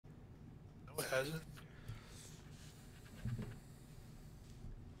hasn't.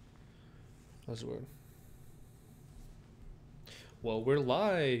 That's weird. Well, we're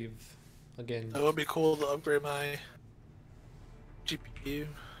live again. That would be cool to upgrade my GPU.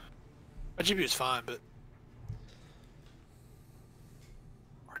 My GPU is fine, but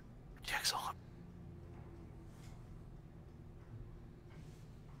RTX on.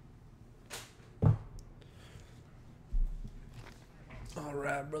 All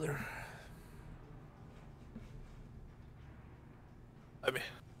right, brother. Let me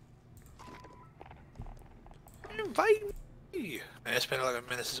invite me. Man, it's been like a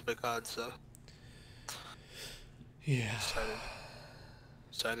minute since we got, so Yeah.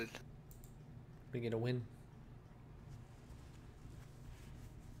 excited. We get a win.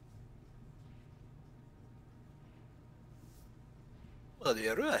 Well, the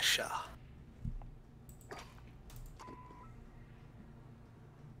Russia.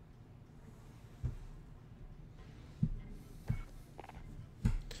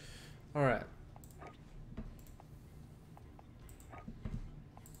 All right.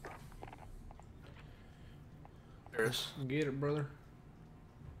 There's. Get it, brother.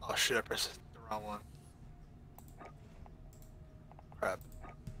 Oh shit! I pressed the wrong one. Crap.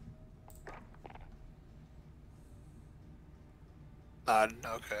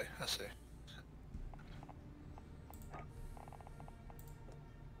 Okay, I see.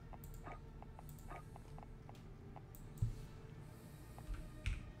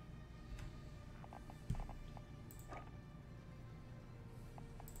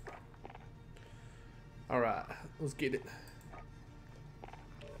 All right, let's get it.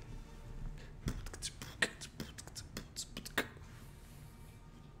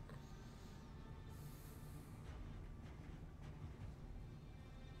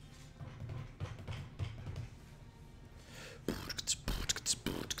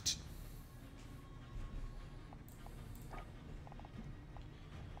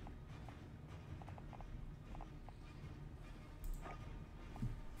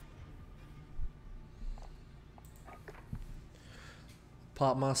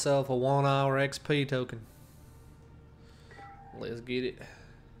 Pop myself a 1 hour XP token. Let's get it.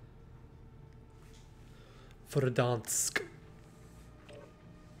 Verdansk.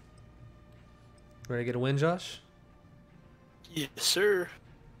 Ready to get a win, Josh? Yes, sir.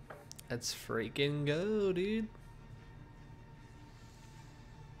 Let's freaking go, dude.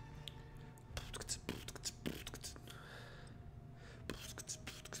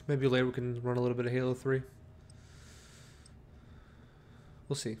 Maybe later we can run a little bit of Halo 3.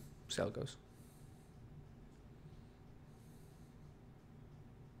 We'll see. See how it goes.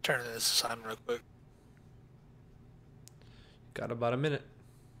 Turn this assignment real quick. Got about a minute.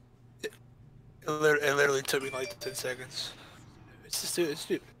 It literally took me like 10 seconds. It's just stupid. It's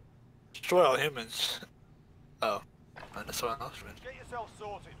stupid. Destroy all humans. Oh, that's someone else, man. Get yourself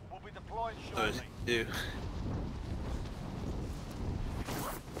sorted. We'll be deploying Oh, is shortly. it you?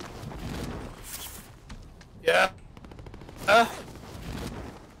 Yeah.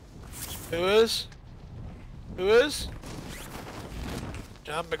 Who is? Who is?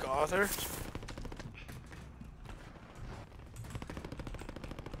 John MacArthur?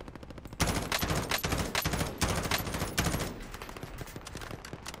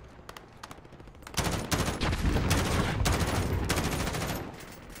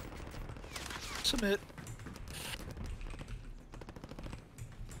 Submit.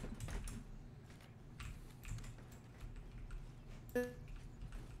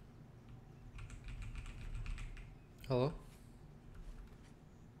 Hello?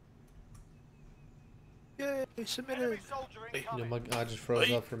 Yay, submitted. Enemy soldier Wait, You know, incoming. I just froze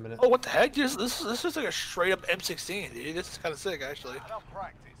Wait. up for a minute. Oh, what the heck? This is like a straight up M16, dude. This is kind of sick, actually. Enough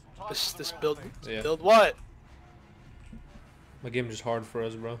practice. Time This for the this real build thing. Yeah. build what? My game just hard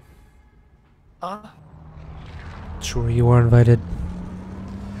froze, bro. Huh? Sure, you are invited.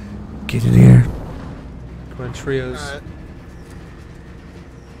 Get in here. We're in trios. Alright.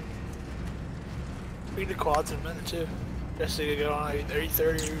 We need quads in a minute too. Just so you can go on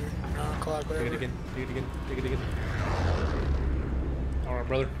 8:30 or 9 o'clock, Dig it whatever. again. Dig it again. Dig it again. Alright,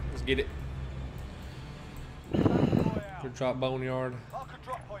 brother. Let's get it. Deploy out. Good drop boneyard. Mark a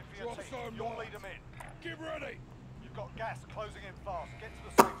drop point for your team. You'll lead them in. Get ready! You've got gas closing in fast. Get to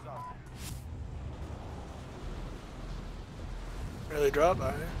the safe zone. Really drop,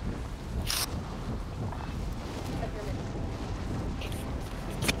 alright.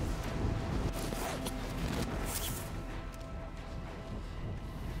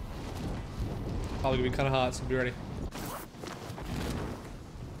 Probably gonna be kind of hot, so be ready.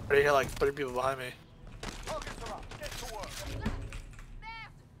 I hear like 30 people behind me. Targets are up. Get to work.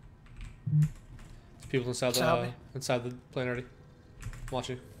 People inside the plane already.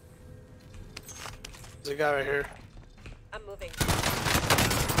 Watching. There's a guy right here. I'm moving.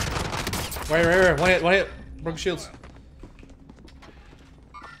 Right. One hit. Broken shields.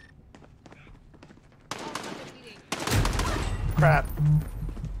 Crap.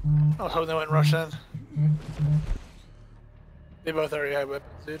 I was hoping they wouldn't rush in. They both already had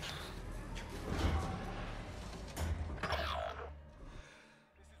weapons, dude. This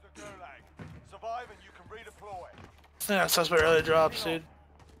is the Gulag. Survive and you can redeploy. Yeah, suspect early drops, dude.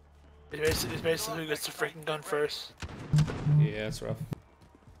 He's basically who gets the freaking gun first. Yeah, that's rough.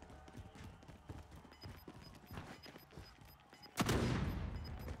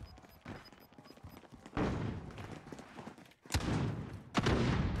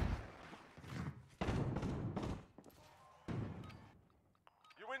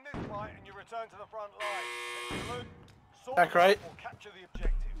 You win this fight and you return to the front line. Excellent. Sort Back them out right. or capture the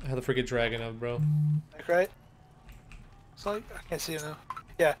objective. I had the freaking dragon up, bro. Like, right? It's like, I can't see him now.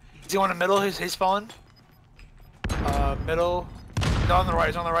 Yeah. Is he on the middle? He's spawned. Middle. No, on the right.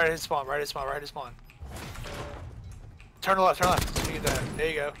 He's on the right. His spawn. Right. His spawn. Turn left. So you get that. There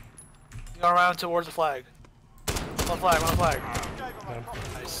you go. You go around towards the flag. One flag. Gave him a Yeah. copy.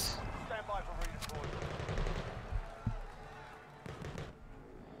 Nice. Stand by for redeployment.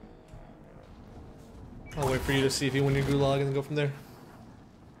 I'll wait for you to see if you win your gulag and then go from there.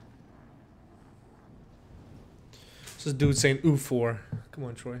 This is dude saying ooh for. Come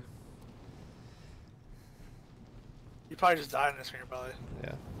on, Troy. You probably just died in this game, probably.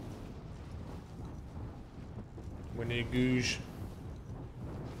 Yeah. Win your googe.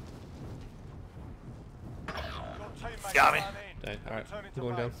 Your teammates Got me. run in. Dang, alright. Returning I'm to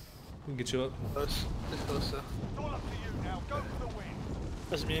going base. down. We can get you up. Close. It's close, though. It's all up to you now. Go for the win.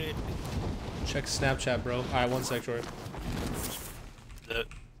 That's immunity. Check Snapchat, bro. Alright, 1 sec, Troy.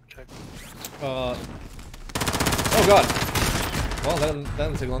 Check. Oh god. Well, that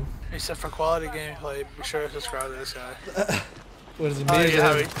didn't take long. Except for quality gameplay, be sure to subscribe to this guy. What does it Oh, mean?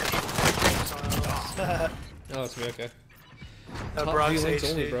 yeah, Oh, it's me, okay. That Top Bronx view links HD.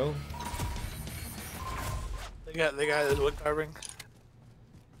 only, bro. They got this wood carving.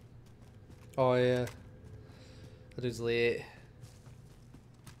 Oh, yeah. That dude's late.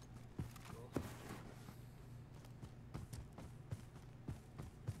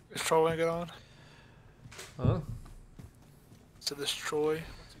 Is Troy gonna get on? Huh? So this Troy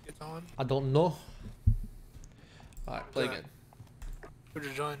once he gets on. I don't know. Alright, play Yeah. again. Who'd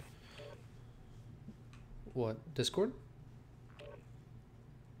you join? What? Discord?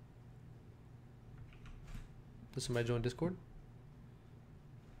 Did somebody join Discord?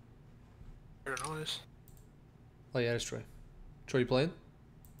 I don't know this. Oh yeah, it's Troy. Troy, you playing?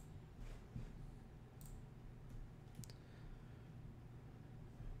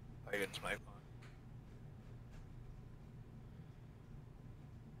 I get his mic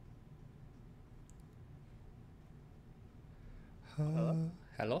on.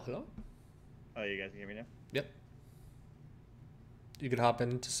 Hello? Oh, you guys can hear me now? Yep. You could hop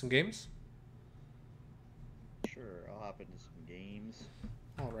into some games? Sure, I'll hop into some games.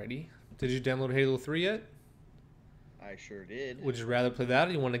 Alrighty. Did you download Halo 3 yet? I sure did. Would you rather play that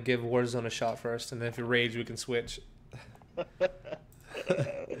or you want to give Warzone a shot first and then if you rage we can switch?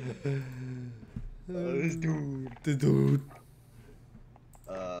 This dude. The dude.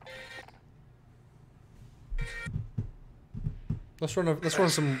 Let's run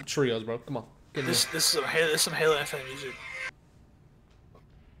some trios, bro. Come on. Get in This is some Halo Infinite music.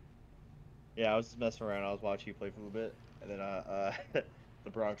 Yeah, I was just messing around. I was watching you play for a little bit, and then the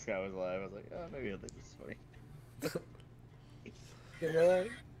Bronx guy was live. I was like, oh, maybe he'll think this is funny. You hear that?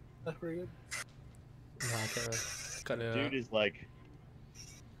 That's pretty good. Dude is like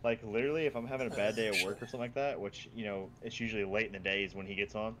literally, if I'm having a bad day at work or something like that, which it's usually late in the days when he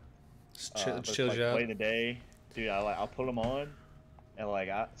gets on. Just But it's, chill like, you out. late in the day, dude. I'll put him on, and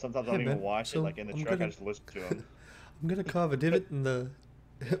sometimes I Hey, don't even man, watch so it. Like in the I'm truck, I gonna- just listen to him. I'm gonna carve a divot in the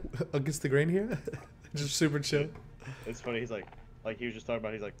against the grain here. Just super chill. It's funny. He's like he was just talking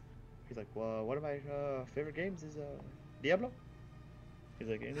about. He's like, well, one of my favorite games is Diablo. He's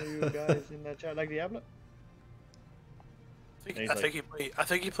like, any of you guys in that chat like Diablo? I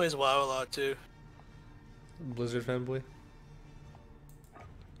think he plays WoW a lot too. Blizzard fanboy.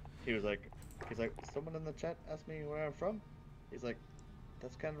 He's like, someone in the chat asked me where I'm from. He's like,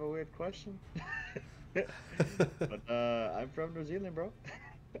 that's kind of a weird question. But I'm from New Zealand, bro.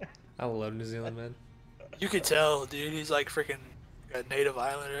 I love New Zealand, man. You could tell, dude. He's like freaking a native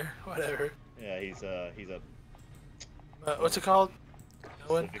islander, whatever. Yeah, he's a What's it called?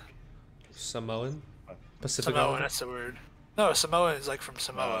 Samoan. Pacific. Samoan. Pacific Samoan. Islander. That's the word. No, Samoan is like from No,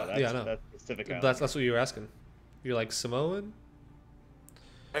 Samoa. that's, Yeah, I know. that's Pacific Island. That's what you were asking. You're like Samoan?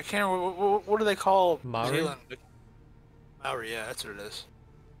 I can't. What do they call New Maori? Zealand? Maori, yeah, that's what it is.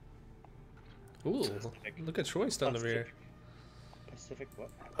 Ooh, look at Troy standing over here. Pacific what?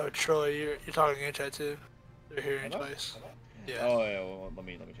 Oh, Troy, you're talking in chat too. They're hearing Am I? twice. Am I? Yeah. Oh yeah. Well, let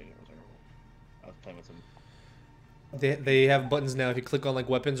me change it. One second. I was playing with some. They have buttons now. If you click on like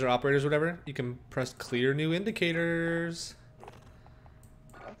weapons or operators or whatever, you can press clear new indicators.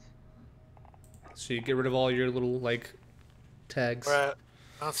 What? So you get rid of all your little like tags Right.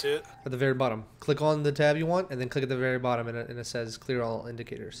 I don't see it. at the very bottom. Click on the tab you want, and then click at the very bottom, and it says clear all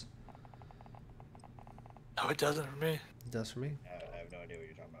indicators. No, it doesn't for me. It does for me. I have no idea what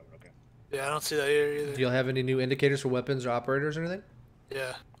you're talking about. But okay. Yeah, I don't see that here either. Do you have any new indicators for weapons or operators or anything?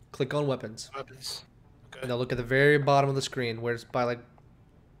 Yeah. Click on weapons. Weapons. Okay. And now look at the very bottom of the screen where it's by like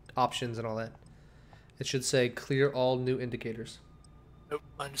options and all that. It should say clear all new indicators. Nope.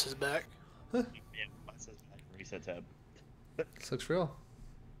 Mine just says back. Yeah, mine says back, reset tab. This looks real.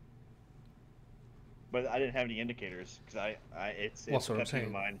 But I didn't have any indicators because it's Well, that's what I'm pet peeve of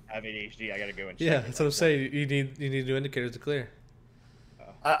saying. mine. I have ADHD. I gotta go and check Yeah, it. that's what I'm saying. You need new indicators to clear.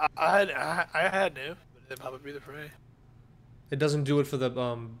 I had new, but it didn't pop up either for me. It doesn't do it for the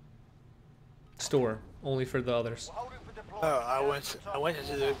store, only for the others. We're holding for deployment. Oh, I went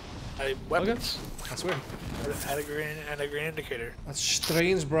into the weapons. That's weird. Had a green indicator. That's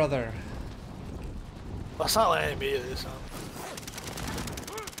strange, brother. Well, it's not letting me either. So.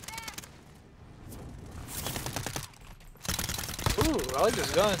 Ooh, I like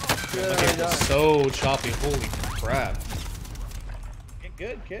this gun. The game is so choppy. Holy crap. Get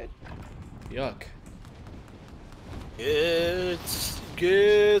good, kid. Yuck. It's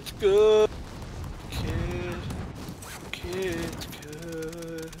good. Kid,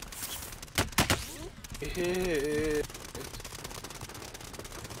 good. Kid.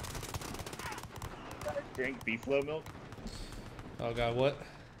 Drink beefalo milk. Oh god, what?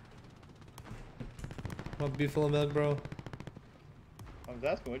 Want beefalo milk, bro? I was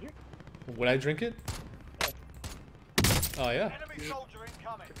asking, would you? Would I drink it? Oh yeah, Enemy soldier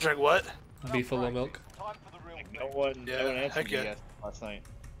incoming. Drink what? beefalo milk. Time for the real Like, thing. no one Yeah, answered heck me yeah. last night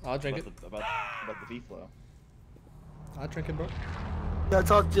I'll drink it. about the beefalo. I'll drink it, bro. Yeah, I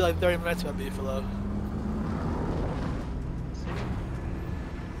talked to you like 30 minutes about beefalo.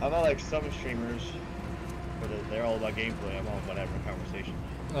 I'm not like some streamers, but they're all about gameplay. I'm all about having a conversation.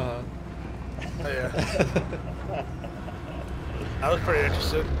 Uh Oh yeah. I was pretty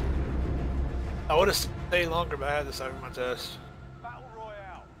interested. I would have stayed longer, but I had this over my test. Battle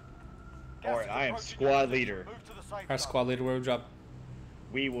Royale. All right, Gas is I am approaching squad your position. leader. Move to the safe Our zone. squad leader, where we drop.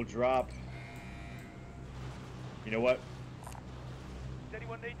 We will drop. You know what? Does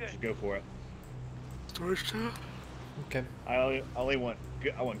anyone need this? Just go for it. Storage too? Okay. I only want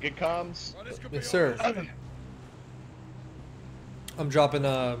good. I want good comms. Yes, sir. I'm dropping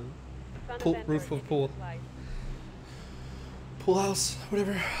pool, roof of pool, pool house,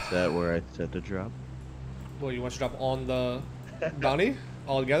 whatever. Is that where I said to drop? Well, you want to drop on the bounty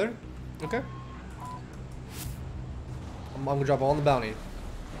all together? Okay. I'm gonna drop on the bounty.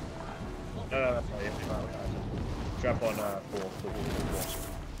 No. Drop on pool.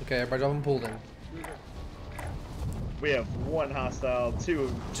 Okay, everybody drop on pool then. We have one hostile,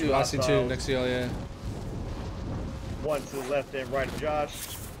 two I see two hostiles, next to y'all, yeah. one to the left and right of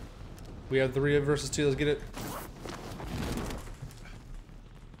Josh. We have 3 versus 2, let's get it.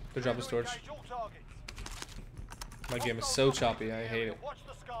 They're dropping storage. Engage all targets. My game is so choppy, I hate it. Watch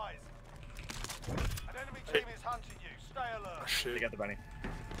the skies. An enemy team is hunting you. Stay Oh alert. They shit. got the bunny.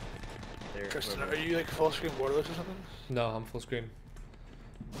 There. Kristen, are you like full screen borderless or something? No, I'm full screen.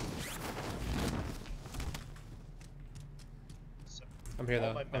 I'm here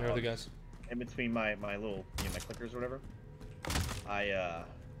though. I'm here with you guys. In between my little my clickers or whatever, I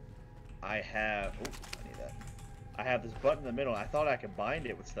have. Oh, I need that. I have this button in the middle. I thought I could bind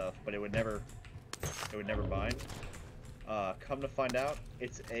it with stuff, but it would never bind. Come to find out,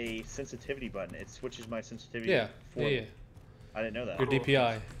 it's a sensitivity button. It switches my sensitivity. Yeah, for yeah, me. yeah. I didn't know that. Your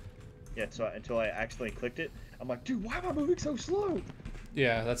DPI. Yeah, so until I accidentally clicked it, I'm like, dude, why am I moving so slow?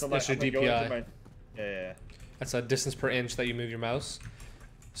 Yeah, that's So I'm your I'm going DPI. through my- yeah. That's a distance per inch that you move your mouse.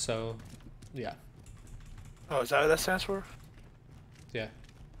 So, yeah, Oh, is that what that stands for? yeah.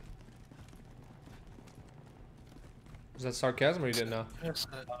 Was that sarcasm or you didn't know? Yes.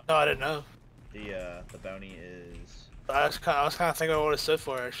 No, I didn't know. The bounty is. I was kind of thinking about what it stood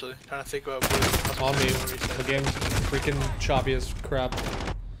for actually. Trying to think about what On me. The game's freaking choppy as crap. Welcome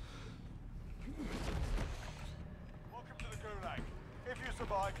to the Gulag. If you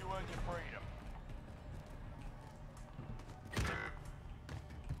survive, you earn your freedom.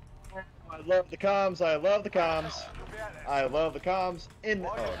 I love the comms. I love the comms. You'll be out there. I love the comms. In.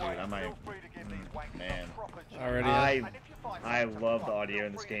 While Oh, you're dude, waiting, I might. feel free to give these wankers Man. a proper check. Already. I And if you find I something love the fun, audio feel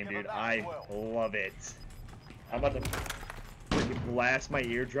in this free to game, give dude. them that I as well. love it. I'm about to freaking blast my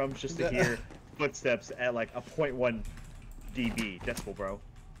eardrums just to hear footsteps at like a .1 dB decibel, bro.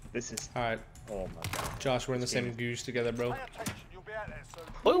 This is. All right, Oh my god. Josh, we're in the same goose together, bro. Pay attention, you'll be out there soon.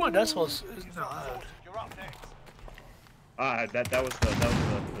 41 decibels is It's not not loud. sorted. You're up next. That was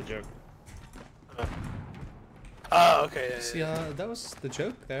the joke. Oh, okay. Yeah, See, yeah. that was the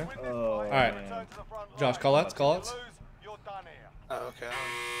joke there. Win this Oh, fight, Alright. return to the front Josh, line. call outs, call If outs. you lose, you're done here. Oh, okay.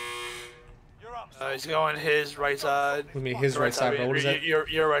 You're up. He's going his right side. With me, his right side, bro. What is that?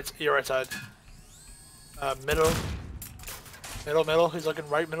 Your right side. Middle. Middle. He's looking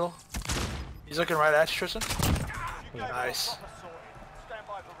right middle. He's looking right at you, Tristan. You gave Nice. us a proper sorting. Stand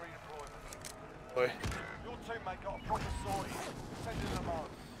by for redeployment. Boy. Your teammate got a proper sorting. Send in them on.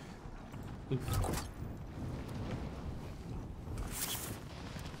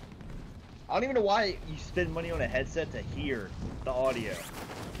 I don't even know why you spend money on a headset to hear the audio.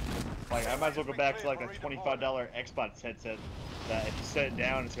 Like, I might as well go back to like a $25 Xbox headset that if you set it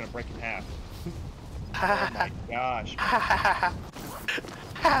down, it's gonna break in half. Oh my gosh.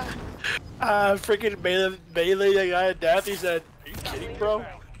 Freaking melee that guy at death. He said, "Are you kidding, bro?"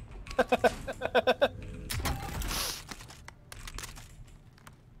 That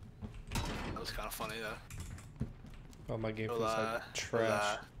was kind of funny though. Oh, my game Well, feels like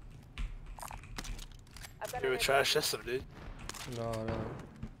trash. You're a trash system, dude. No.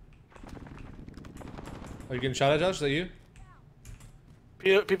 Are you getting shot at, Josh? Is that you?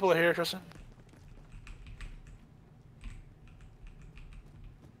 People are here, Tristan.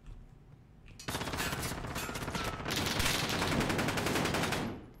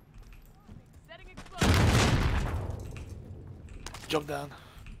 Jump down.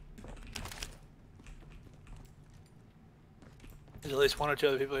 There's at least one or two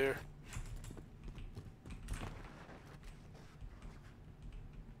other people here.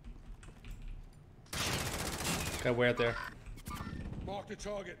 Got way out there. Mark the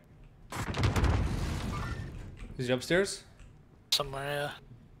target. Is he upstairs? Somewhere, yeah.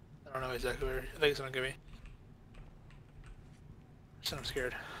 I don't know exactly where. I think it's gonna give me. I'm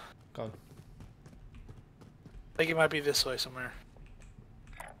scared. Gone. I think it might be this way somewhere.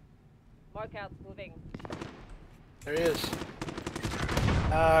 Markouts moving. There he is.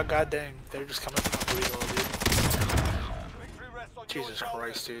 Ah, god dang. They're just coming from the wheel, dude. Victory rests on your Jesus shoulders.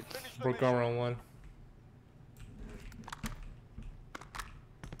 Christ, dude. Finish the Broke mission. armor on one.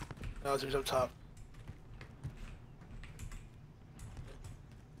 No, it's up top.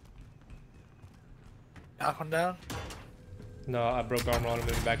 Knock one down? No, I broke armor on him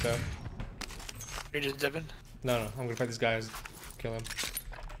and back up. You're just dipping? No, I'm gonna fight these guys, kill him,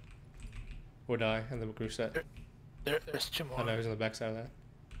 or die, and then we'll reset. There's two more. I know he's on the back side of that.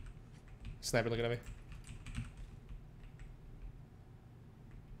 Sniper looking at me.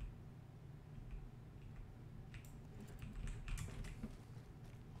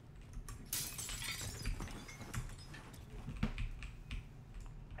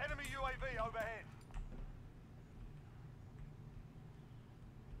 Enemy UAV overhead.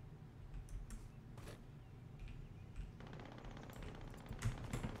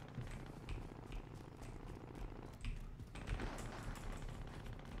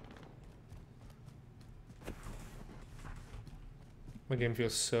 My game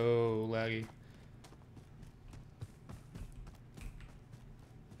feels so laggy.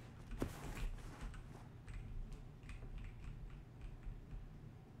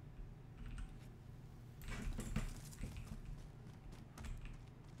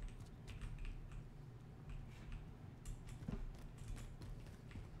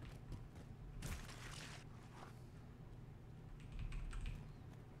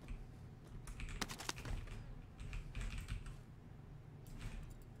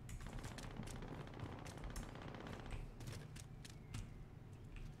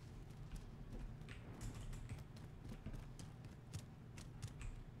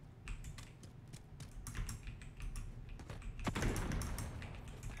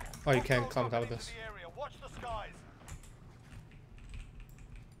 Oh, you can't climb on top of this. The area. Watch the skies.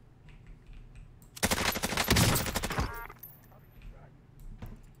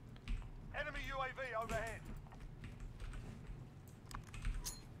 Enemy UAV overhead.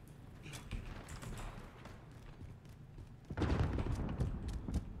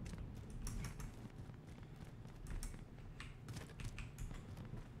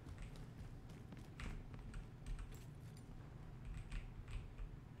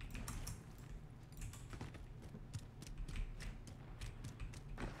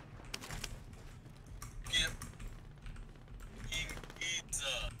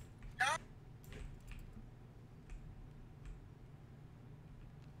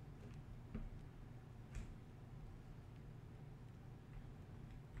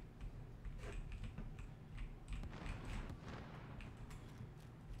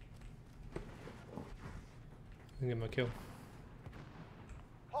 I get my kill.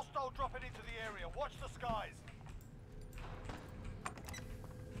 Hostile dropping into the area. Watch the skies.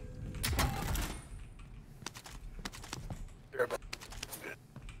 You're about-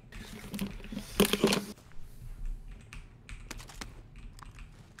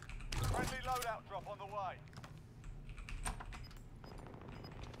 Friendly loadout drop on the way.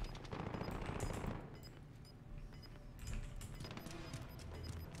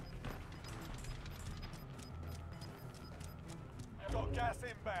 Got gas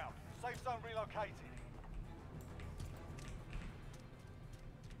inbound. Safe zone relocated.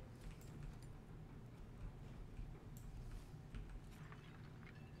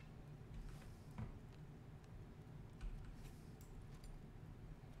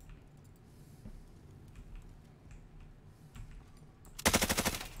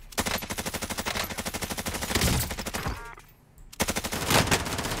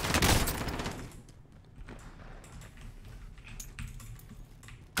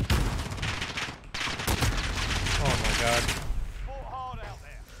 Oh my god. Fought hard out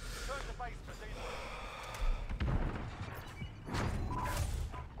there. Return to base for debrief.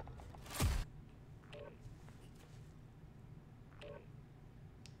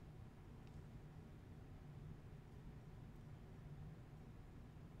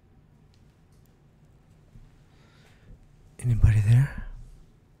 Anybody there?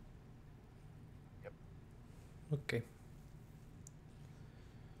 Yep. Okay.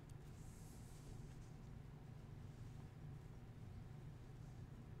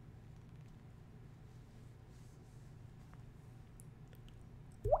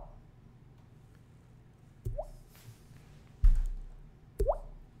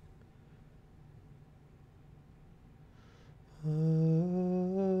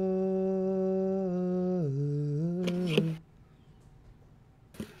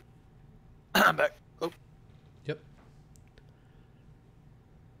 I'm back. Oh, Yep.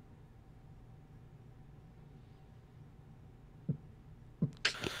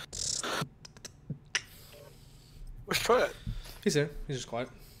 where's Troy at? He's there. He's just quiet.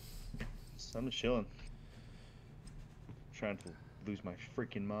 So I'm just chilling. Trying to lose my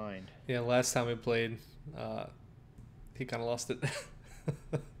freaking mind. Yeah, last time we played, he kind of lost it.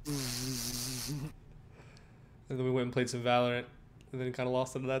 And then we went and played some Valorant, and then he kind of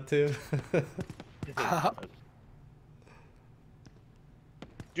lost it to that too.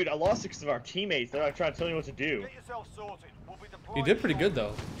 Dude, I lost it because of our teammates. They're like trying to tell me what to do. Get yourself sorted. We'll be deploying. He did pretty good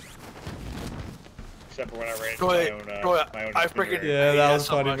though. Except for when I ran into Troy, my own I incinerator. freaking- Yeah, hate that that was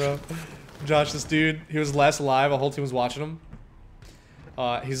so funny, much. bro. Josh, this dude, he was last alive. A whole team was watching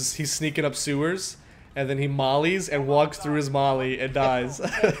him. He's sneaking up sewers, and then he mollies and walks through his molly and dies.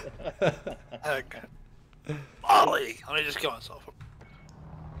 Heck. Molly! Let me just kill myself.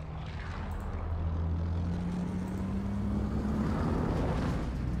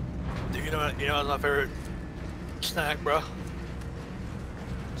 Dude, you know what's my favorite snack, bro?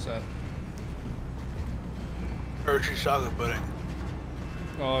 So, Hershey's chocolate pudding.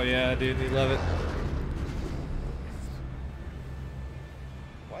 oh yeah, dude, you love it.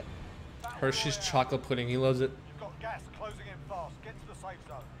 What? Hershey's chocolate pudding, he loves it. You've got gas closing in fast. Get to the safe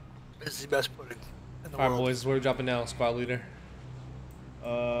zone. This is the best pudding in the All right, world. boys, where we dropping now, squad leader?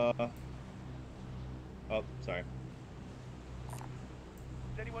 Oh, sorry.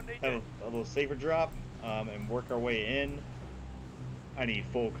 Does anyone need Have it? a little safer drop, and work our way in. I need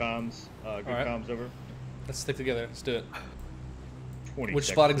full comms, good Alright. comms over. Let's stick together. Let's do it. 20 Which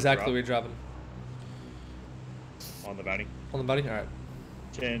seconds spot to exactly are drop we dropping? on the bounty? On the buddy? All right.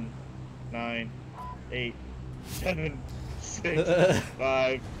 10, 9, 8, 7, 6,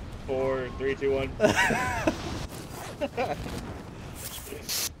 5, 4, 3, 2, 1.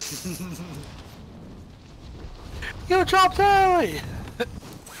 You dropped early!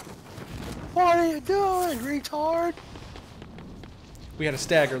 What are you doing, retard? We had a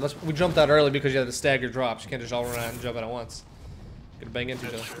stagger. We jumped out early because you had the stagger drops. You can't just all run out and jump out at once. Gonna bang into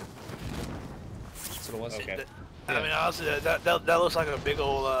each other. That's what it was. Okay. I mean, honestly, that looks like a big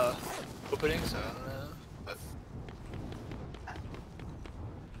old opening, so I don't know. But...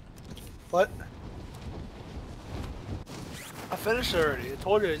 What? I finished already. I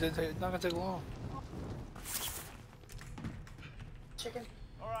told you it's not gonna take long. Chicken.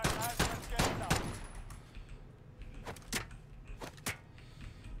 Alright, lads, let's get it done.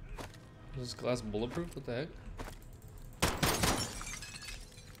 Is this glass bulletproof? What the heck?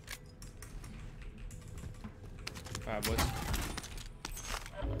 Alright, boys.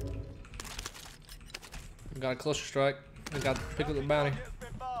 We got a cluster strike. We got to pick up the bounty. Target's been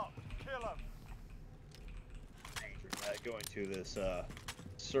marked. Kill 'em. Going to this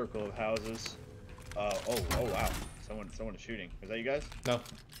circle of houses. Oh wow. Someone is shooting. Is that you guys? No.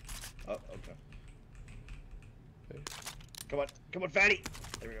 Oh, okay. Come on, fatty.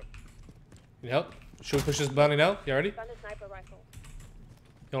 There we go. Need help? Should we push this bounty now? You ready? Found a sniper rifle.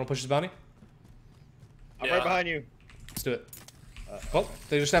 You want to push this bounty? I'm Yeah. right behind you. Let's do it. Oh,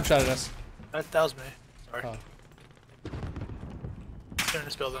 they just snapshotted us. That was me. Sorry. Oh. In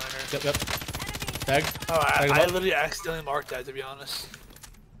this building right here. Yep. Tag. Oh, Tag him I up. literally accidentally marked that, to be honest.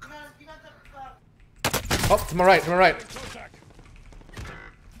 Oh, to my right, to my right. Contact.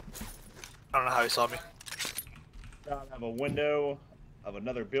 I don't know how he saw me. I have a window of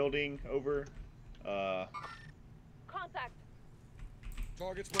another building over. Contact.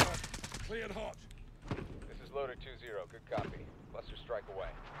 Target's marked. Cleared hot. This is Loader 2-0. Good copy. Cluster strike away.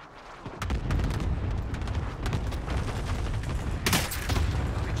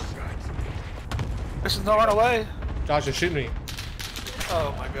 This is not run away. Josh, just shoot me.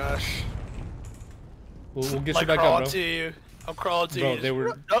 Oh my gosh. We'll get I'm you back crawling up, to bro. you. I'm crawling to Bro, you.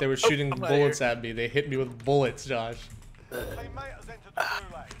 they were shooting I'm outta here. bullets at me. They hit me with bullets, Josh. Teammate has entered the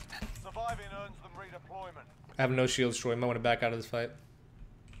gulag. Surviving earns them redeployment. I have no shields, Troy. I might want to back out of this fight.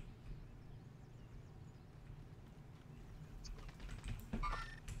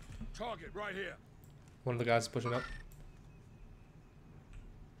 Target right here. One of the guys is pushing up.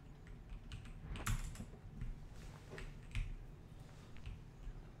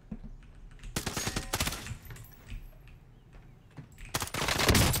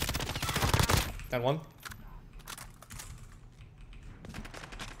 That one.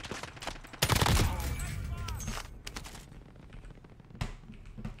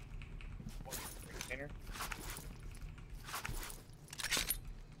 Container.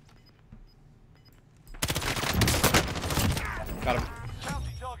 Got him. Bounty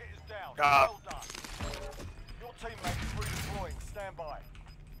target is down. Ah. Well done. Your teammate is redeploying. Stand by.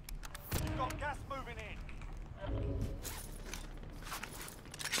 You've got gas moving in.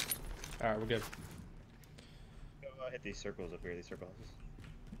 Alright, we're good. Go hit these circles up here. These circle houses.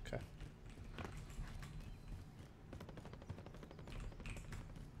 Okay.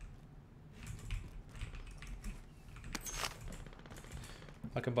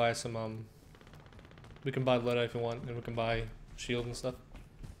 I can buy some, we can buy lead if you want, and we can buy shield and stuff.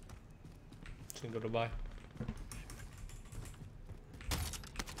 Just gonna go to buy.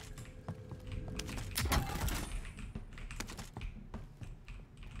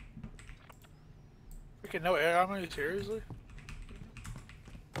 Freaking no air ammo, seriously?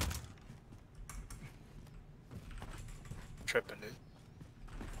 Tripping, dude.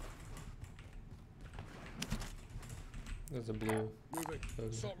 There's a blue. Moving. Okay.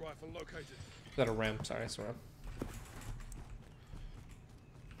 Assault rifle located. Is that a ramp? Sorry, that's a ramp.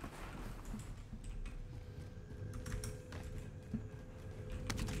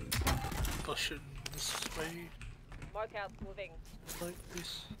 Pushing this way. Mark out. Moving. Like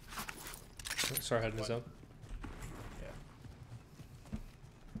this. Sorry, heading his zone.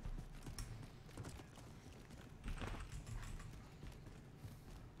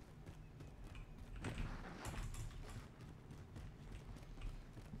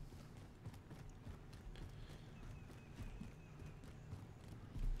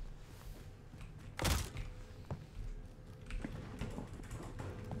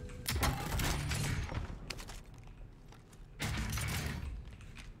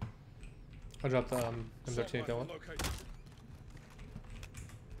 I dropped the M13 if you want. Located.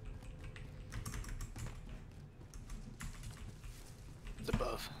 It's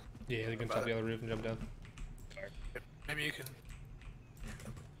above. Yeah, you can top the other roof and jump down. Maybe you can.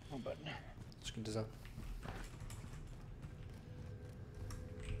 One button. It's good design.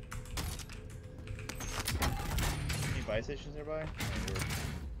 Any buy stations nearby? We're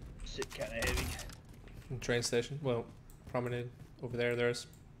shit kind of heavy. Train station. Well, promenade over there. There's.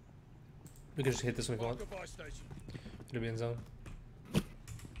 We can just hit this one if you want. Mark a buy station. It'll be in zone.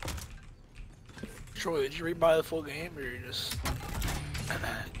 Troy, did you rebuy the full game or you just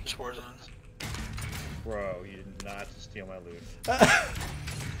Warzone? Bro, you did not steal my loot.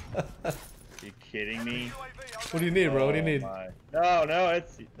 Are you kidding me? What do you need, bro? What do you Oh need? my- No,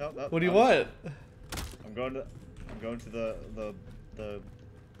 it's no. What do you want? I'm going to the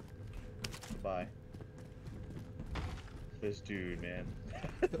buy. This dude, man.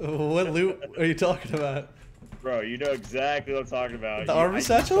 What loot are you talking about? Bro, you know exactly what I'm talking about. The armor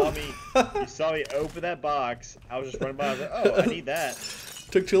satchel? You saw me open that box. I was just running by. I was like, oh, I need that.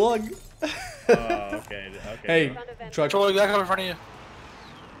 Took too long. Oh, okay. Hey, bro. truck. Troy, back up in front of you.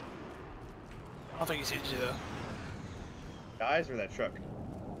 I don't think he sees you though. Guys or that truck?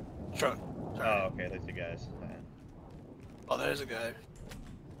 Truck. Oh, okay. There's two guys. Oh, there's a guy.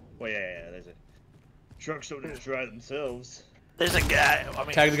 Well, yeah. There's a. Trucks don't just drive themselves. There's a guy. I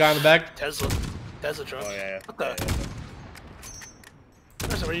mean, Tag the guy in the back. Tesla truck. Oh yeah. What the? Yeah.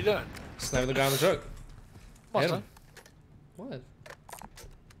 Preston, what are you doing? Sniper the guy in the truck. Come on, Hit son. him. What?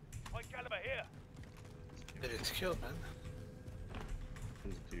 High caliber here. Dude, it's killed, man.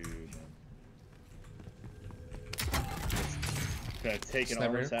 This dude, man. Gonna take an Sniper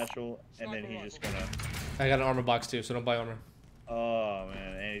armor here. satchel, and then he's just gonna. I got an armor box too, so don't buy armor. Oh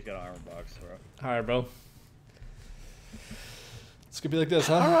man, and he's got an armor box, bro. All right, bro. It's gonna be like this,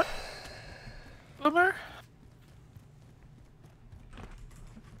 huh? All right. Boomer.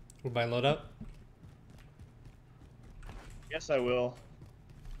 We're buying loadout. Yes, I will.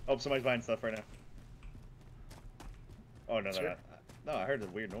 Oh, somebody's buying stuff right now. Oh no, Sure. no, no! I heard a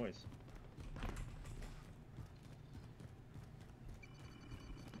weird noise.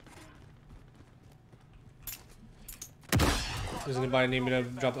 Does anybody need me to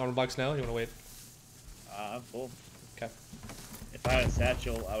drop the armor box now? You wanna wait? I'm full. Okay. If I had a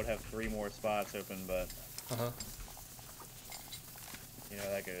satchel, I would have 3 more spots open, but Uh huh. you know how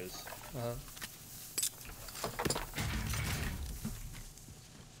that goes. Uh huh.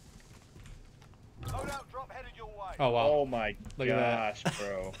 Loadout drop headed your way. Oh wow. Oh my Look at that. gosh,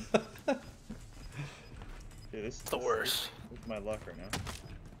 bro. Dude, this is The worst. This is my luck right now.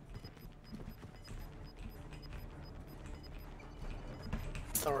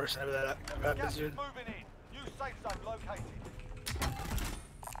 It's the worst ever that happens, Gas is dude. moving in. New safe zone located.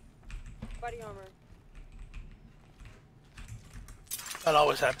 Body armor. That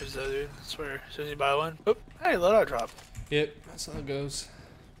always happens, though, dude. I swear. As soon as you buy one, oop, hey, loadout drop. Yep, that's how it goes.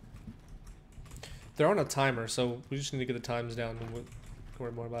 They're on a timer, so we just need to get the times down and we'll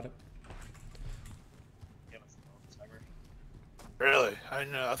worry more about it. Yeah, that's the timer. Really? I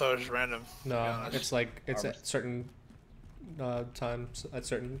didn't know. I thought it was just random. to be No, honest. it's like it's Armors. at certain times at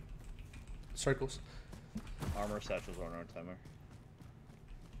certain circles. Armor satchels are on our timer.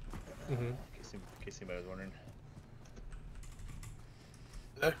 Mm-hmm. In case anybody was wondering.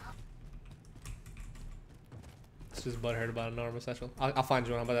 There. It's just butthurt about an armor satchel. I'll find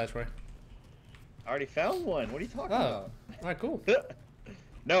you one. How about that, Troy? I already found one. What are you talking Oh, all right, cool. about?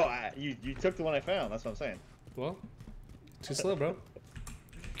 No, you took the one I found. That's what I'm saying. Well, too slow, bro. You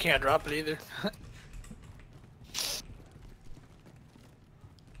can't drop it either.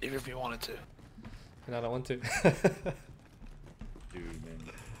 Even if you wanted to. And I don't want to. Dude, man.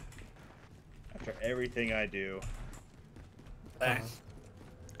 After everything I do, Dang.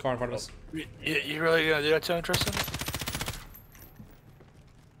 Car in front of us. You really gonna do that to him, Tristan?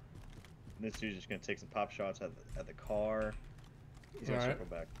 this dude's just gonna take some pop shots at the car. He's gonna Alright. circle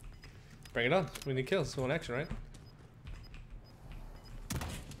back. Bring it on. We need kills. We want action, right?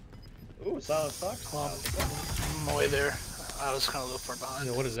 Ooh, silent fox. Well, I'm on my way there. I was kind of a little far behind.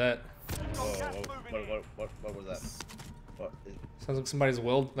 Yeah, what is that? Whoa, what was that? What? Sounds like somebody's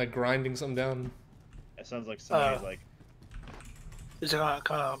like grinding something down. It sounds like somebody's like, Is it kind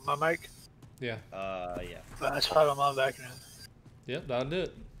of my mic? Yeah. yeah. That's probably my background. Yep, that'll do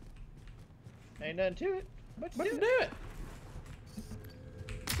it. Ain't nothing to it. But What do do it. it?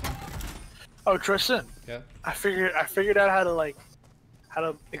 Oh, Tristan, Yeah. I figured out how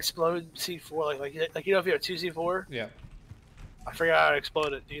to explode C4 like you know if you have 2 C4, Yeah. I figured out how to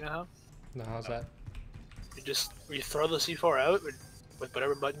explode it. Do you know how? No, how's that? You throw the C4 out with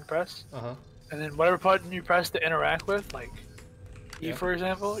whatever button you press, Uh huh. and then whatever button you press to interact with, like E Yeah. for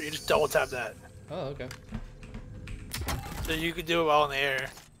example, you just double tap that. Oh, okay. So you could do it while in the air.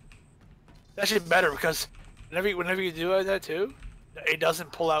 It's actually better because whenever you do that too, it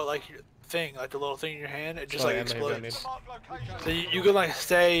doesn't pull out like your thing, like the little thing in your hand. It just Oh, like yeah, maybe I explodes. need- Mark location. So you can like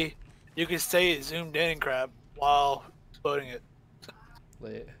stay zoomed in and crap while exploding it.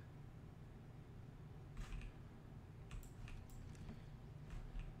 Lit.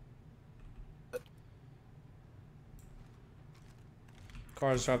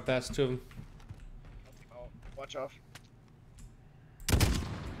 Cars drive past, 2 of them. Oh, watch off.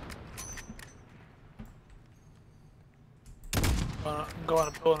 I'm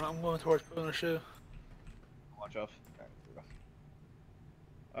going towards pulling a shoe. Watch off.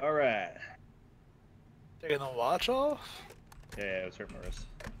 Alright. Taking the watch off? Yeah, it was hurting my wrist.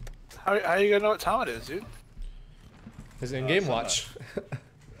 How you gonna know what time it is, dude? His in-game sundial. watch.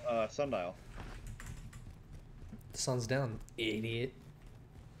 Sundial. The sun's down, idiot.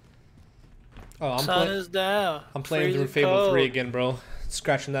 Oh, Sun is down. I'm playing through freezing Fable cold. 3 again, bro.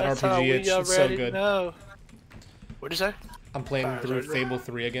 Scratching that That's how RPG we itch. It's so already good. know. What'd you say? I'm playing Alright, through right. Fable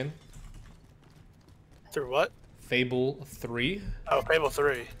 3 again. Through what? Fable 3? Oh, Fable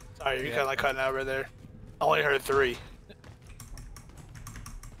 3. Sorry, you're Yeah. kind of like cutting out right there. I only heard 3.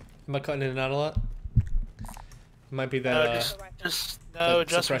 Am I cutting in and out a lot? Might be No, that. just that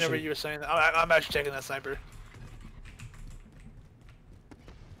just whenever suppression. you were saying that. I'm actually taking that sniper.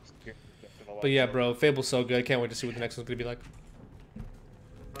 But yeah, bro, Fable's so good. I can't wait to see what the next one's gonna be like.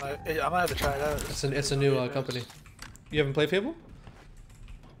 I might have to try it out. It's a new company. You haven't played Fable?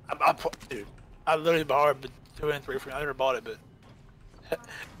 Dude, I literally borrowed 2 and 3 from you. I never bought it, but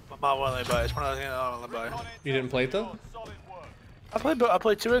my mom won't let me buy it. It's one of those things I don't want to buy. You didn't play it though? Solid work. I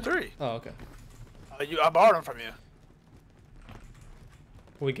played 2 and 3. Oh, okay. I borrowed them from you.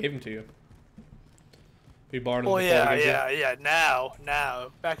 Well, we gave them to you. We borrowed them. Oh before we yeah, gave you- yeah. Now.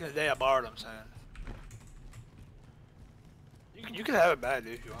 Back in the day, I borrowed them, saying. You can have it back,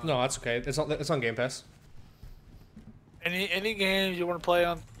 dude, if you want. No, that's okay. It's on Game Pass. Any games you want to play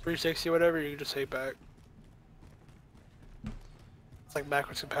on 360 or whatever, you can just take back. It's like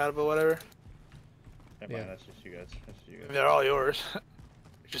backwards compatible, whatever. Never Yeah. mind, that's just you guys. That's just you I guys. mean, they're all yours.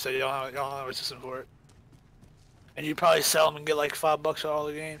 It's just that you don't have a system for it. And you probably sell them and get like $5 for all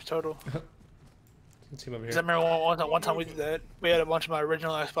the games total. Let's see 'em over Because I here. remember one time we did that. We had a bunch of my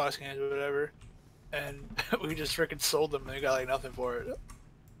original Xbox games or whatever, and we just freaking sold them and we got like nothing for it.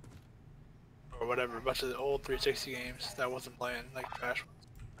 Or whatever, a bunch of the old 360 games that I wasn't playing, like trash ones.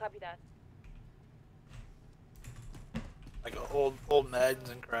 Copy that. Like old Maddens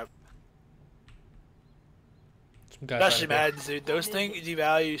and crap. Some guy Especially trying to Maddens, dude. Those things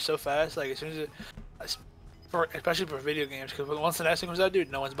devalue so fast. Like as soon as it, especially for video games, because once the next thing comes out,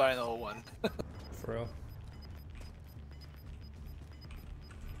 dude, no one's buying the old one. play. For real.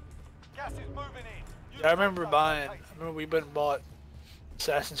 Gas is moving in. Yeah, I remember we went and bought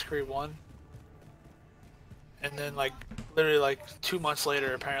Assassin's Creed 1. And then like, literally like 2 months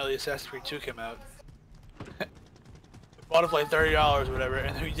later, apparently Assassin's Creed 2 came out. We bought it for like $30 or whatever,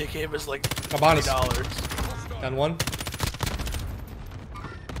 and then they gave us like Come on, it's- $20. Down one.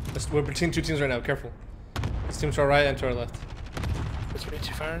 We're between 2 teams right now. Careful. This team to our right and to our left. That's me,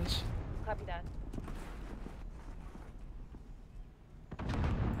 2 ferns. Copy that.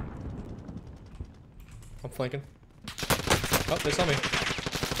 I'm flanking. Oh, they saw me.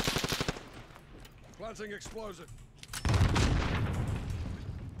 Planting explosive.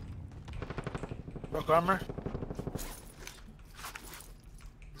 Broke armor.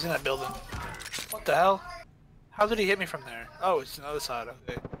 He's in that building. What the hell? How did he hit me from there? Oh, it's the other side.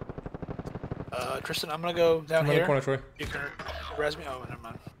 Okay. Tristan, I'm gonna go down I'm in here. the corner, Troy. You can res me. Oh, never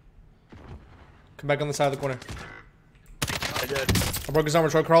mind. Come back on the side of the corner. I did. I broke his armor,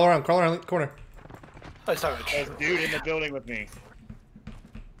 Troy. Crawl around the corner. Oh, he's talking There's about a dude in the building with me.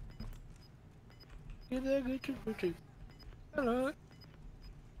 Hello.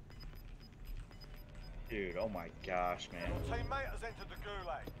 Dude, oh my gosh, man. Your teammate has entered the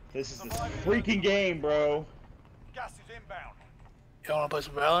gulag. This is the freaking game, bro. Gas is inbound. You wanna play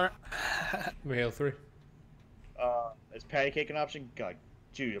some Valorant? We Halo 3. Is patty cake an option? God,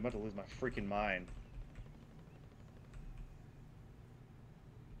 dude, I'm about to lose my freaking mind.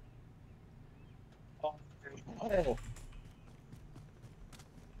 Oh.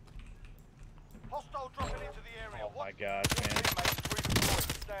 Hostile dropping into the area. Oh my Watch gosh, your man. teammates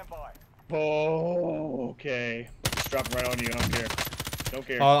redeploy. Stand by. Oh, okay. Just dropping right on you. I don't care. Don't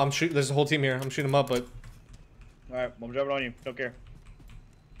care. I'm shooting. There's a whole team here. I'm shooting them up, but All right, I'm dropping on you. Don't care.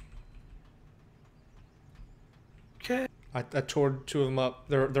 Okay. I tore 2 of them up.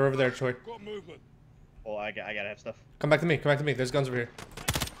 They're over there, Troy. Got movement. Oh, I gotta have stuff. Come back to me. Come back to me. There's guns over here.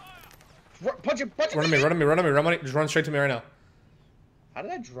 Punch him! Punch him! Run at me. Run at me. Just run straight to me right now. How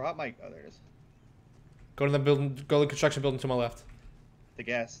did I drop my? Oh, there it is. Go to the building. Go to the construction building to my left. The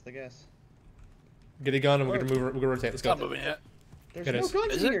gas. The gas. Get a gun and we're gonna move. We're gonna rotate. Let's It's go. not moving yet. There's It no is.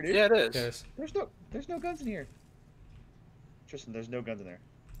 guns Is in here, it? dude. Yeah, it is. Yeah, it is. There's no guns in here. Tristan, there's no guns in there.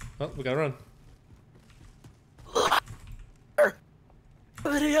 Oh, we gotta run.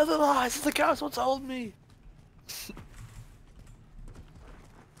 Any other lies? The council told me.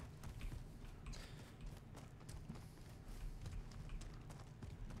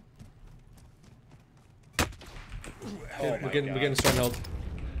 Oh we're getting strong held.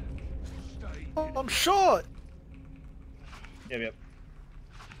 Oh, I'm short. Yep.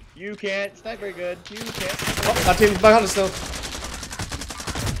 You can't. It's not very good. You can't. Oh, that team's behind us still.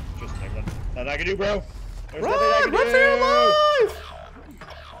 Tristan, there's nothing I can do, bro. There's Run! nothing I can Run do. for your life!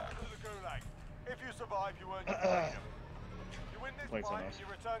 To the gulag. If you survive, you earn your freedom. You win this Playing fight, something else. you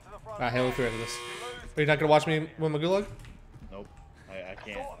return to the front Halo line. 3 after this. You lose, Are you not gonna watch me win my gulag? Nope. I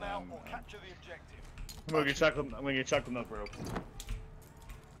can't. sort them out or capture the objective. I'm gonna get chocolate. I'm gonna get chocolate milk, bro.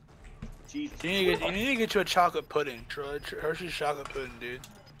 Jesus. You need to get you a chocolate pudding, Troy. Hershey's chocolate pudding, dude.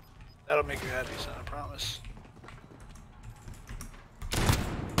 That'll make you happy, son. I promise. You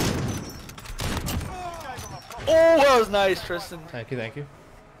gave them a Oh, that was nice, Tristan. Thank you, thank you.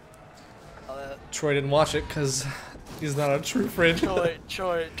 Oh, that. Troy didn't watch it because he's not a true friend.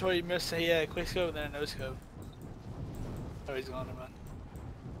 Troy missed a quick scope and then a no scope. Oh, he's gone, man.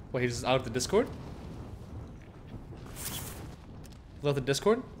 Wait, he's out of the Discord? Left the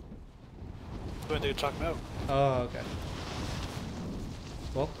Discord? Going to go check him out. Oh, okay.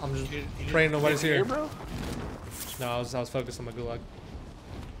 Well, I'm just You praying nobody's here. bro? No, I was focused on my gulag.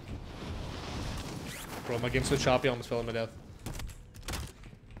 Bro, my game's so choppy, I almost fell to my death.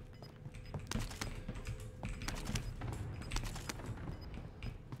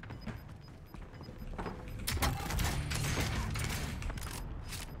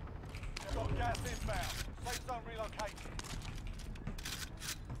 Got gas inbound. Safe zone relocated.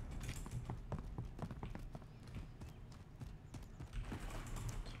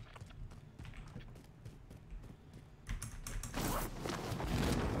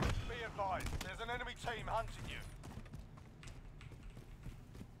 Be advised, there's an enemy team hunting you.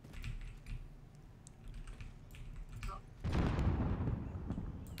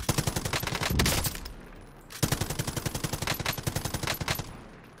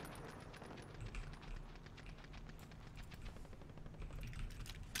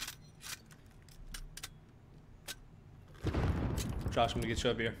 Josh, I'm gonna get you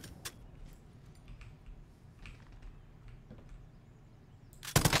up here.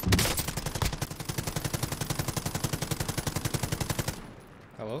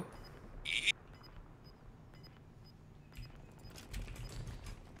 Hello?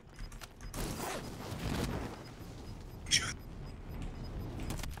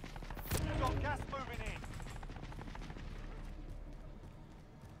 Got gas moving in.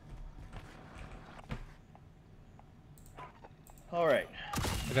 All right.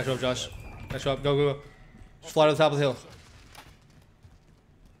 I got you up, Josh. Got you up. Go, go, go. Just fly to the top of the hill.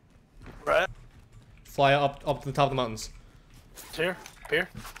 Right? Fly up to the top of the mountains. It's here? Up here?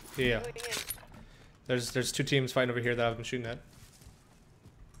 Yeah. Moving in. There's two teams fighting over here that I've been shooting at.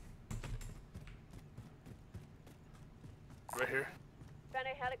 Right here. Found a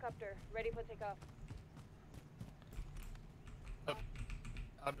helicopter, ready for takeoff.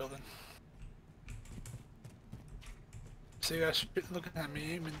 I'm building. So you guys looking at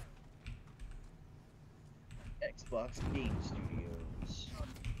me aiming. Xbox Game Studios.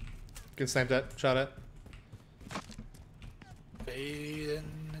 Get sniped at, shot at. Fading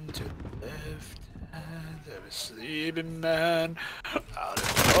into the left hand of a sleeping man. Out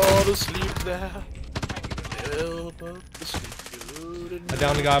of all the sleep there. Help up the sleep. I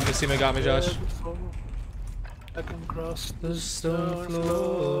downed the guy, but Seema got me, Josh. I can cross The stone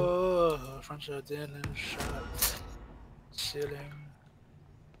floor. Front shot, then shot. Ceiling.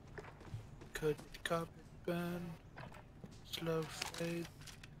 Cut carpet burn. Slow fade.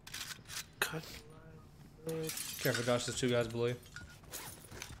 Cut line. Careful, Josh. There's two guys below you.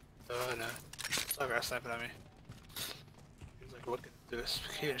 Oh no. Saw a guy sniping at me. He was like, what can I do this?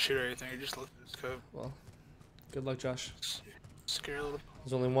 He didn't shoot or anything, he just looked at his code. Well, good luck, Josh. Scary little.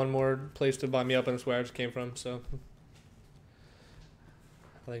 There's only one more place to buy me up, and it's where I just came from, so.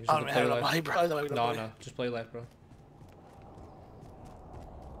 I think you I should don't even play have no life. money, bro. I don't have No, money. no. Just play life, bro.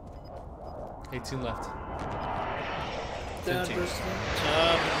 18 left. 15.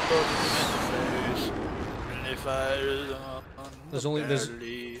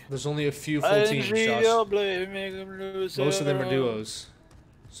 There's only a few full teams, Josh. Most of them are duos.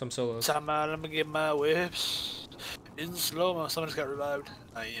 Some solos. Somehow let me get my whips in slow-mo. Someone just got revived.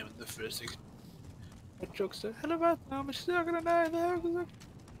 I am the first. What jokes the hell about now? I'm still gonna die there.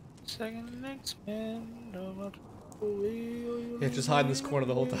 Second next man. Yeah, just hide in this corner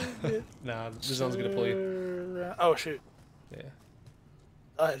the whole time. Nah, this zone's gonna pull you. Oh shoot. Yeah.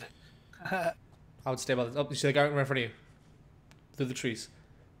 Died. I would stay by the. Oh, you see the guy right in front of you? Through the trees.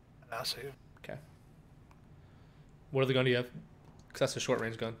 I'll see you. Okay. What other gun do you have? Because that's a short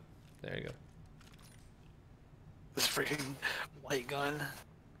range gun. There you go. This freaking white gun.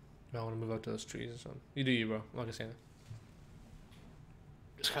 I want to move out to those trees or something. You do you, bro. I'm not gonna say that.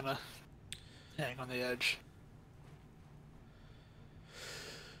 Just kind of hang on the edge.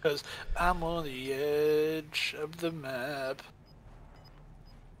 Because I'm on the edge of the map.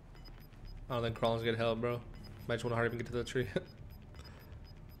 I don't think crawling's gonna help, bro. Might just want to hurry up and get to the tree.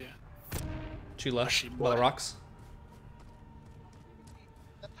 Yeah. She left. she By the boy. rocks.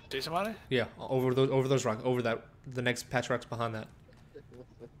 See somebody? Yeah, over those rocks, over that, the next patch of rocks behind that.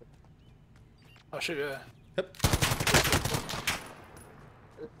 Oh shoot, yeah. Yep.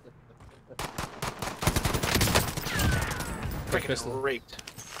 Freaking pistol. raped.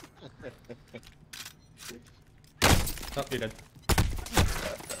 Oh, you're dead.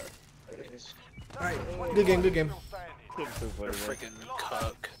 Alright, good game, good game. You're freaking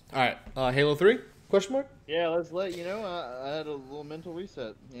cuck. Alright, Halo 3? Question mark? Yeah, let's let you know. I had a little mental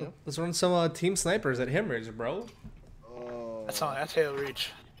reset. You know. Let's run some team snipers at Hemorrhage, bro. Oh, That's Halo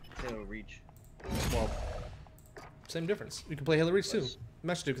Reach. Halo Reach. Well, same difference. You can play Halo Reach too.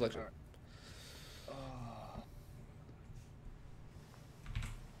 Master Chief Collection.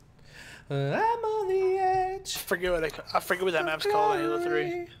 I'm on the edge. I forget what that map's called in Halo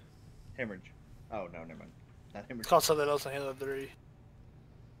 3. Hemorrhage. Oh no, never mind. Not Hemorrhage. It's called something else in Halo 3.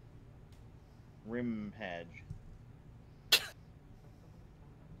 Rimhadge.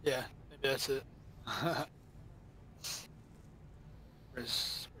 Yeah, maybe that's it.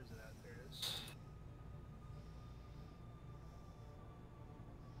 Where's it at? There it is.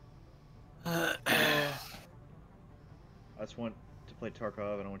 I just want to play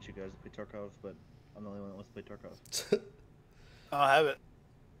Tarkov, and I want you guys to play Tarkov, but I'm the only one that wants to play Tarkov. I have it.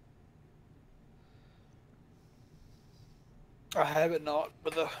 I have it not,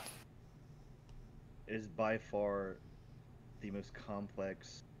 but the It is by far the most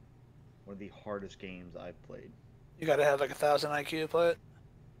complex, one of the hardest games I've played. you gotta have like 1,000 IQ to play it.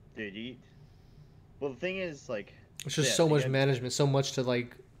 Dude, well, the thing is, like, It's just yeah, so you much got- management, so much to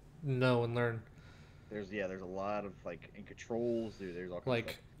like know and learn. there's a lot of like in controls, dude. There's all kinds of Like,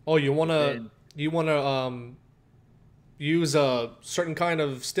 stuff. oh, you wanna Then- use a certain kind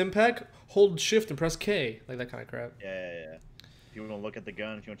of stim pack? Hold Shift and press K, like that kind of crap. Yeah. If you want to look at the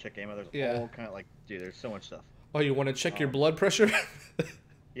gun, if you want to check ammo, there's Yeah. all kind of like, dude. There's so much stuff. Oh, you want to check your blood pressure?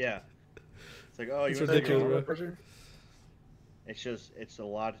 Yeah. It's like, oh, you It's want to check ridiculous, your bro. blood pressure? It's a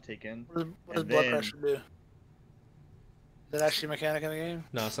lot to take in. What does And blood then- pressure do? Is that actually a mechanic in the game?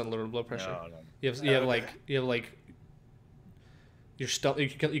 No, it's not literal blood pressure. No. You have Okay. like your stuff. You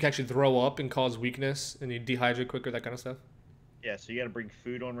can actually throw up and cause weakness, and you dehydrate quicker. That kind of stuff. Yeah, so you got to bring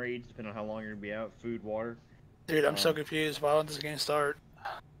food on raids, depending on how long you're gonna be out. Food, water. Dude, I'm so confused. Why don't this game start?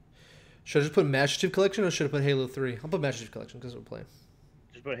 Should I just put Master Chief Collection or should I put Halo 3? I'll put Master Chief Collection because we're playing.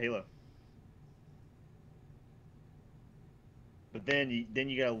 Just put Halo. But then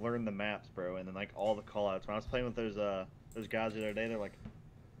you gotta learn the maps, bro, and then like all the callouts. When I was playing with those guys the other day, they're like,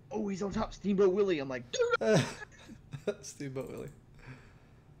 "Oh, he's on top, Steamboat Willie." I'm like, "Dude." Steamboat Willie.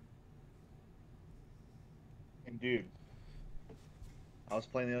 And dude, I was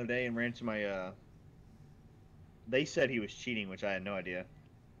playing the other day and ran to my. They said he was cheating, which I had no idea.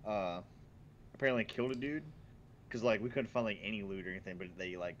 Apparently killed a dude, cause like we couldn't find like any loot or anything, but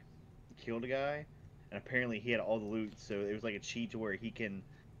they like killed a guy, and apparently he had all the loot, so it was like a cheat to where he can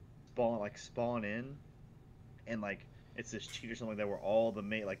spawn in, and like it's this cheat or something that where all the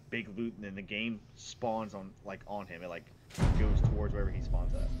like big loot and then the game spawns on him. It like goes towards wherever he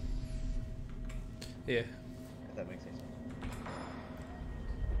spawns at. Yeah. If that makes any sense.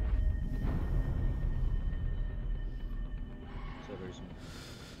 So there's some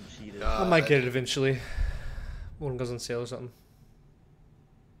cheated. I might get it eventually. When it goes on sale or something.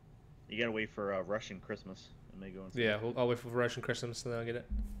 You gotta wait for Russian Christmas. It may go on sale. Yeah, I'll wait for Russian Christmas and then I'll get it.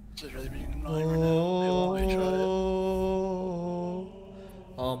 This is really being annoying right now. They won't let me try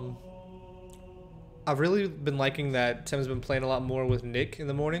it. I've really been liking that Tim's been playing a lot more with Nick in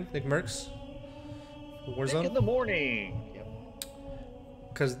the morning, Nick Mercs. Nick in Warzone. the morning. Yep.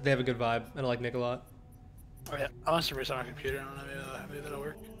 Because they have a good vibe, and I like Nick a lot. Oh yeah, I must have restart my computer. I don't know, maybe that'll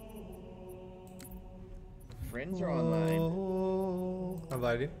work. Friends are online. I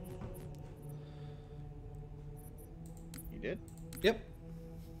invited you. You did? Yep.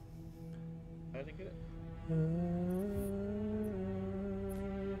 I didn't get it.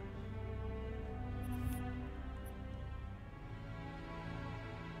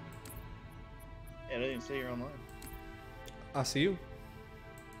 Yeah, I didn't say you're online. I see you.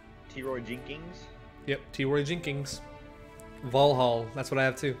 T-Roy Jenkins. Yep, T-Roy Jenkins. Valhall, that's what I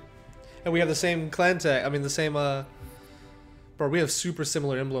have too. And we have the same clan tag, I mean the same, bro, we have super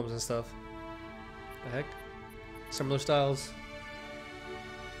similar emblems and stuff. The heck? Similar styles.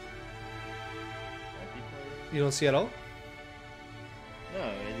 You don't see at all? No,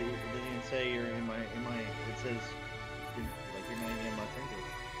 it didn't even say you're in my. It says like you're not even in my friend list.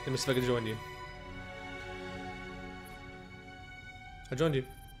 Let me see if I can join you. I joined you.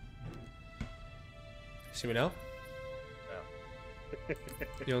 See me now?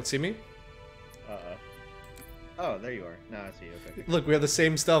 You don't see me? Oh, there you are. No, I see you. Okay. Look, we have the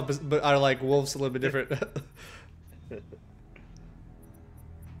same stuff, but our like wolves a little bit different.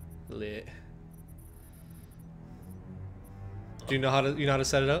 Lit. Do you know how to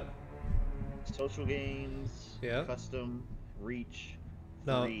set it up? Social games. Yeah. Custom. Reach.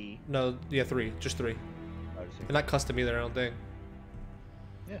 No, 3. no, yeah, 3, just 3. Oh, just And not custom either, I don't think.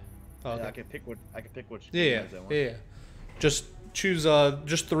 Yeah. Oh, Yeah, okay. I can pick which Yeah, yeah, guys I want. yeah, yeah. Just choose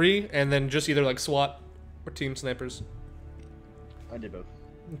just 3, and then just either like SWAT or team snipers. I did both.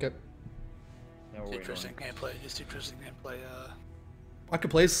 Okay. Now we're It's waiting interesting on. gameplay. It's interesting gameplay. I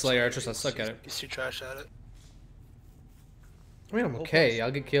could play Slayer, it's just I suck at it. He's too trash at it. I mean, I'm whole okay. point-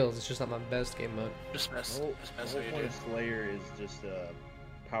 I'll get kills. It's just not my best game mode. Just The mess. whole, Just the mess whole what you point do. of Slayer is just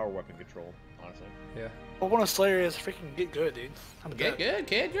power weapon control, honestly. Yeah. Well, one of Slayer is freaking get good, dude. I'm Get good,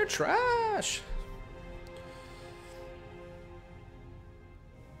 kid. You're trash.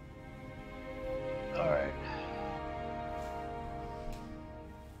 Alright.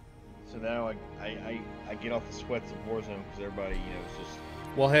 So now I get off the sweats of Warzone because everybody, you know, is just...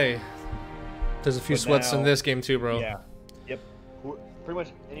 Well, hey. There's a few But sweats in now- this game too, bro. Yeah. Yep. Pretty much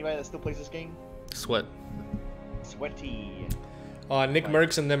anybody that still plays this game, Sweat. sweaty. Nick Right.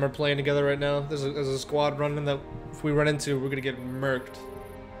 Merckx and them are playing together right now. There's a squad running that if we run into, we're gonna get murked.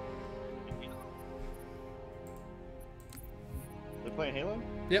 They're playing Halo?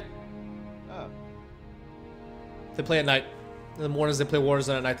 Yep. Oh. They play at night. In the mornings they play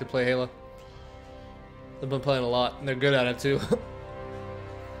Warzone, at night they play Halo. They've been playing a lot, and they're good at it too.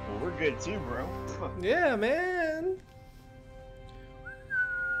 Well, we're good too, bro. Yeah, man.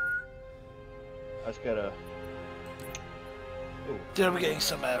 I just gotta... Ooh. Dude, I'm getting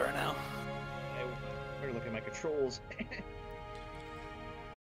so mad right now. I better look at my controls.